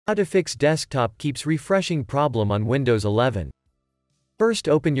How to fix desktop keeps refreshing problem on Windows 11. First,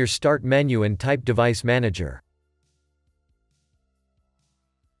 open your Start menu and type Device Manager.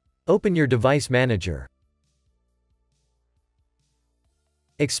 Open your Device Manager.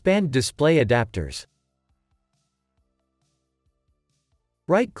 Expand Display Adapters.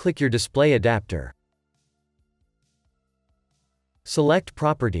 Right-click your display adapter. Select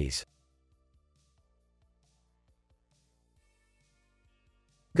Properties.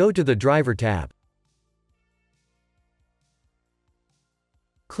 Go to the Driver tab.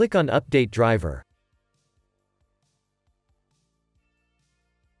 Click on Update Driver.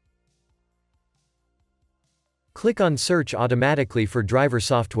 Click on Search automatically for driver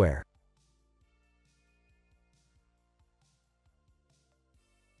software.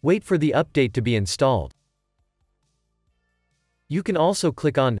 Wait for the update to be installed. You can also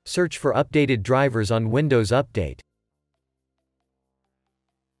click on Search for updated drivers on Windows Update.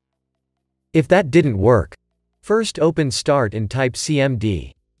 If that didn't work, first open Start and type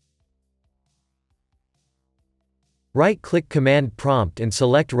cmd. Right-click Command Prompt and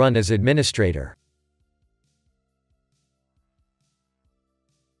select Run as Administrator.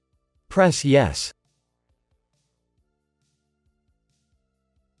 Press Yes.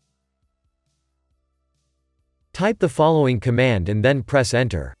 Type the following command and then press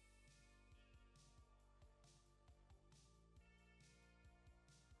Enter.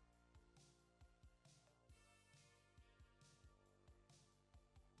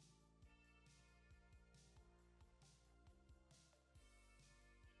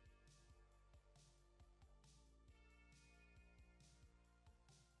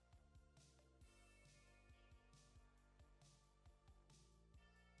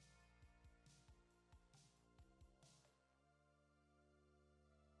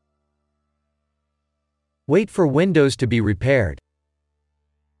 Wait for Windows to be repaired.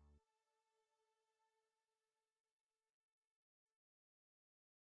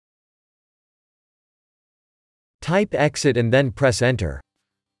 Type Exit and then press Enter.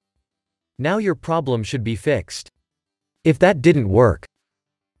 Now your problem should be fixed. If that didn't work,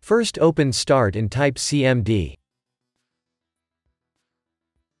 first open Start and type cmd.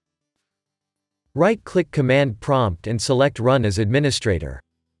 Right-click Command Prompt and select Run as Administrator.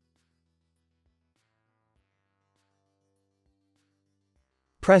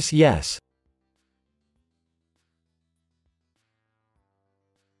 Press Yes.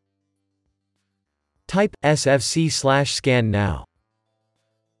 Type sfc/scannow.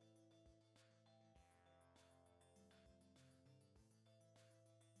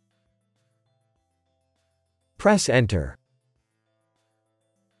 Press Enter.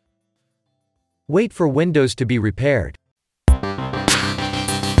 Wait for Windows to be repaired.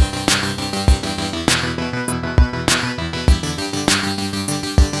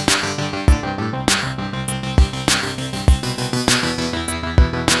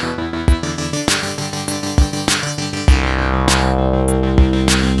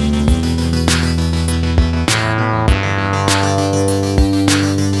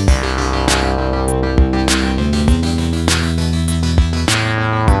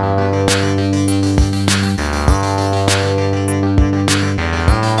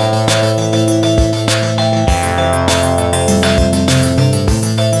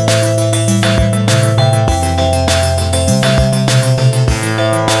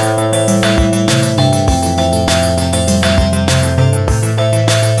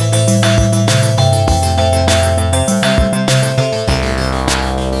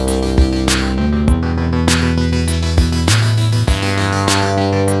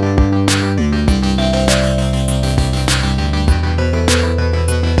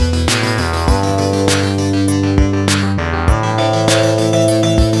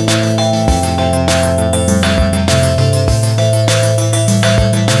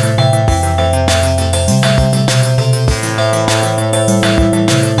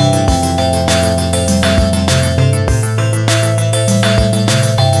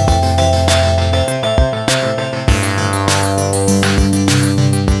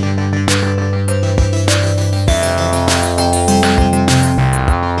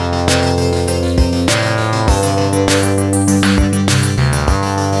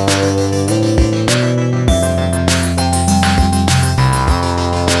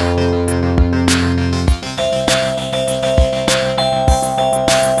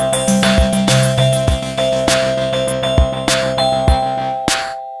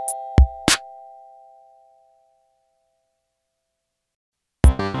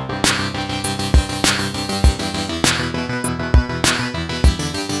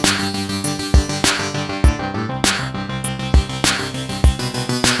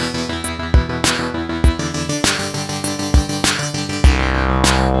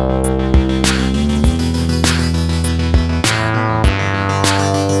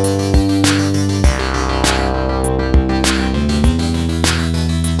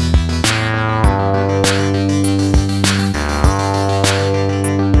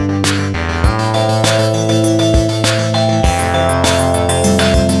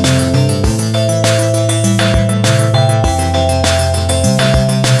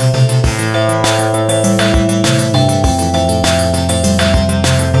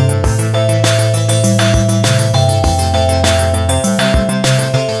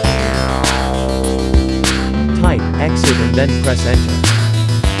 press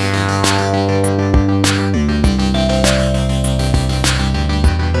enter.